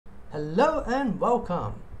Hello and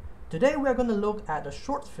welcome. Today we are going to look at a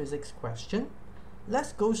short physics question.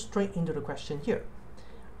 Let's go straight into the question here.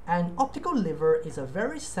 An optical lever is a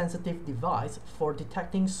very sensitive device for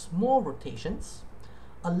detecting small rotations.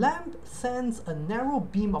 A lamp sends a narrow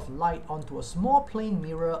beam of light onto a small plane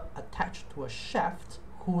mirror attached to a shaft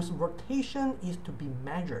whose rotation is to be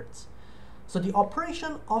measured. So the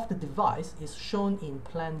operation of the device is shown in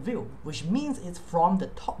plan view, which means it's from the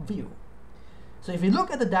top view. So if you look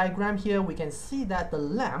at the diagram here, we can see that the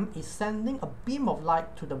lamp is sending a beam of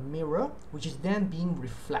light to the mirror, which is then being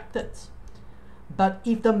reflected. But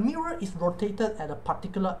if the mirror is rotated at a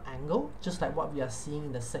particular angle, just like what we are seeing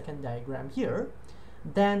in the second diagram here,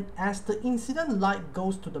 then as the incident light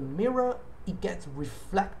goes to the mirror, it gets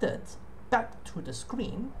reflected back to the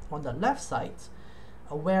screen on the left side,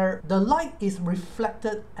 where the light is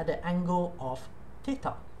reflected at the angle of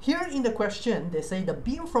theta. Here in the question, they say the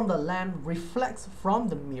beam from the lamp reflects from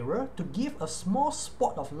the mirror to give a small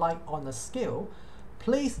spot of light on a scale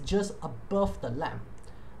placed just above the lamp.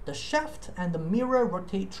 The shaft and the mirror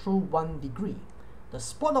rotate through 1 degree. The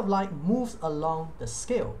spot of light moves along the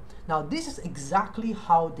scale. Now this is exactly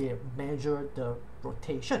how they measure the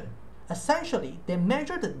rotation. Essentially, they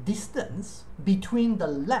measure the distance between the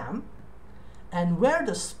lamp and where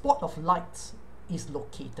the spot of light is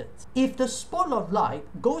located. If the spot of light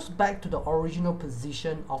goes back to the original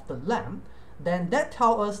position of the lamp, then that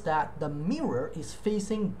tells us that the mirror is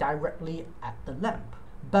facing directly at the lamp.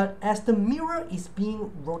 But as the mirror is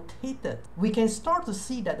being rotated, we can start to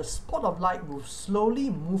see that the spot of light will slowly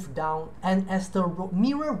move down, and as the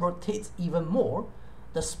mirror rotates even more,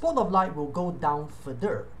 the spot of light will go down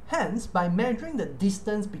further. Hence, by measuring the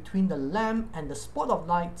distance between the lamp and the spot of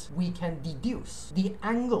light, we can deduce the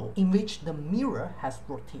angle in which the mirror has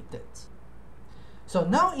rotated. So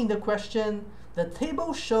now in the question, the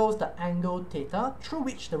table shows the angle theta through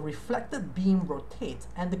which the reflected beam rotates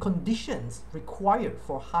and the conditions required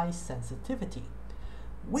for high sensitivity.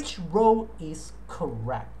 Which row is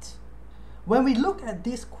correct? When we look at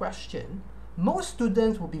this question, most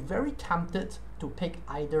students will be very tempted to pick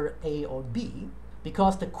either A or B,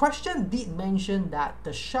 because the question did mention that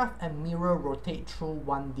the shaft and mirror rotate through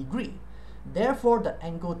 1 degree. Therefore, the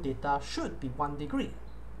angle theta should be 1 degree.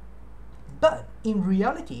 But in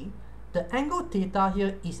reality, the angle theta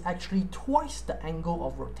here is actually twice the angle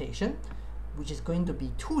of rotation, which is going to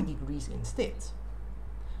be 2 degrees instead.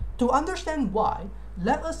 To understand why,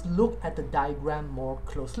 let us look at the diagram more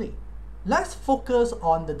closely. Let's focus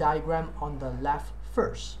on the diagram on the left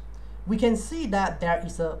first. We can see that there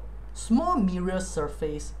is a small mirror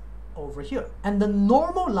surface over here, and the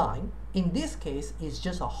normal line in this case is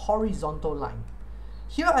just a horizontal line.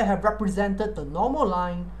 Here I have represented the normal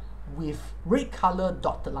line with red color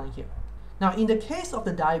dotted line here. Now in the case of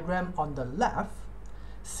the diagram on the left,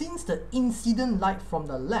 since the incident light from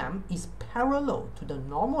the lamp is parallel to the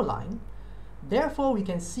normal line, therefore we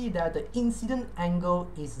can see that the incident angle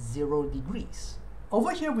is 0 degrees.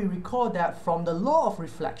 Over here we recall that from the law of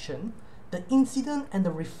reflection, the incident and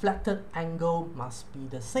the reflected angle must be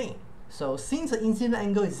the same. So since the incident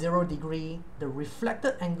angle is 0 degree, the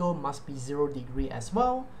reflected angle must be 0 degree as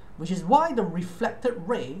well, which is why the reflected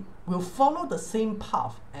ray will follow the same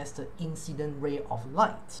path as the incident ray of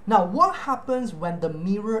light. Now what happens when the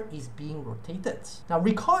mirror is being rotated? Now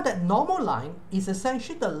recall that normal line is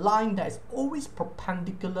essentially the line that is always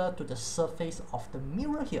perpendicular to the surface of the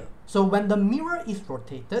mirror here. So when the mirror is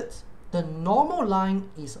rotated, the normal line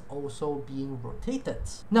is also being rotated.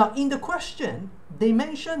 Now in the question, they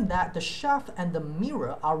mentioned that the shaft and the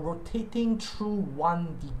mirror are rotating through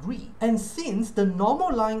 1 degree. And since the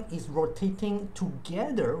normal line is rotating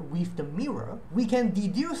together with the mirror, we can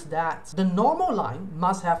deduce that the normal line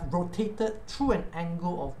must have rotated through an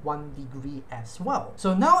angle of 1 degree as well.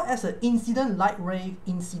 So now as an incident light ray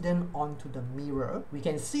incident onto the mirror, we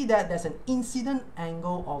can see that there's an incident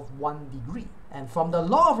angle of 1 degree. And from the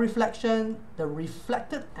law of reflection, the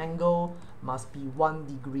reflected angle must be 1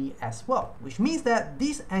 degree as well, which means that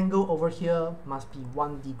this angle over here must be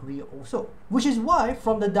 1 degree also. Which is why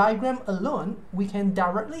from the diagram alone, we can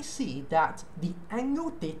directly see that the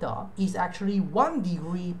angle theta is actually 1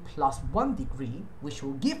 degree plus 1 degree, which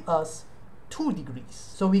will give us 2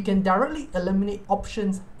 degrees. So we can directly eliminate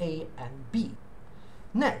options A and B.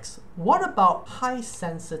 Next, what about high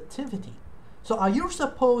sensitivity? So are you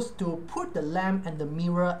supposed to put the lamp and the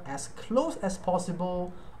mirror as close as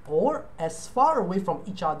possible or as far away from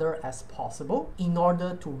each other as possible in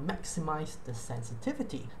order to maximize the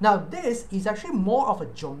sensitivity? Now this is actually more of a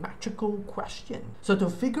geometrical question. So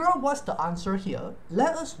to figure out what's the answer here,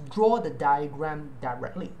 let us draw the diagram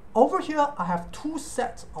directly. Over here I have 2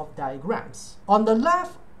 sets of diagrams. On the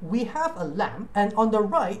left, we have a lamp, and on the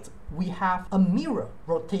right, we have a mirror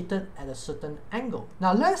rotated at a certain angle.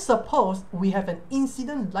 Now let's suppose we have an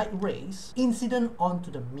incident light rays incident onto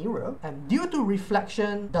the mirror, and due to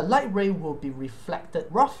reflection, the light ray will be reflected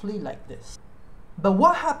roughly like this. But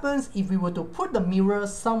what happens if we were to put the mirror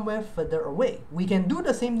somewhere further away? We can do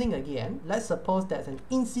the same thing again. Let's suppose that an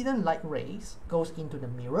incident light rays goes into the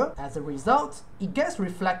mirror. As a result, it gets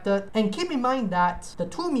reflected, and keep in mind that the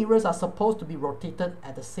two mirrors are supposed to be rotated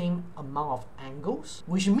at the same amount of angles,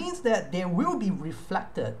 which means that they will be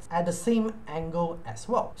reflected at the same angle as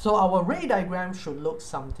well. So our ray diagram should look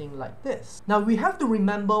something like this. Now we have to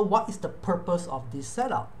remember what is the purpose of this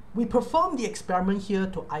setup. We perform the experiment here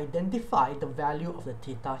to identify the value of the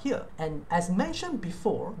theta here. And as mentioned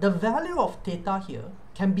before, the value of theta here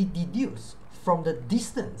can be deduced from the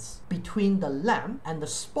distance between the lamp and the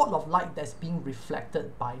spot of light that's being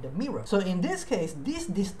reflected by the mirror. So in this case, this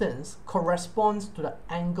distance corresponds to the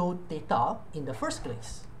angle theta in the first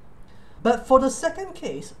place. But for the second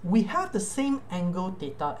case, we have the same angle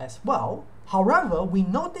theta as well. However, we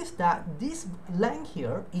notice that this length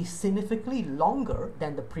here is significantly longer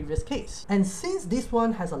than the previous case. And since this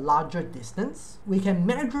one has a larger distance, we can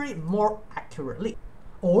measure it more accurately.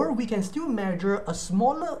 Or we can still measure a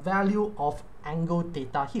smaller value of angle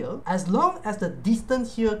theta here, as long as the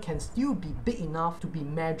distance here can still be big enough to be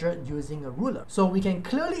measured using a ruler. So we can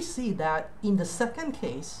clearly see that in the second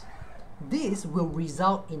case, this will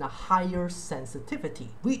result in a higher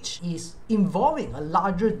sensitivity, which is involving a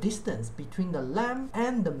larger distance between the lamp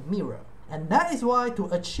and the mirror. And that is why to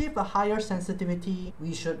achieve a higher sensitivity,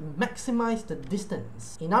 we should maximize the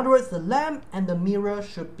distance. In other words, the lamp and the mirror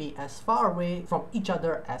should be as far away from each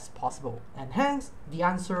other as possible. And hence, the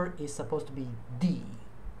answer is supposed to be D.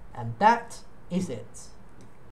 And that is it.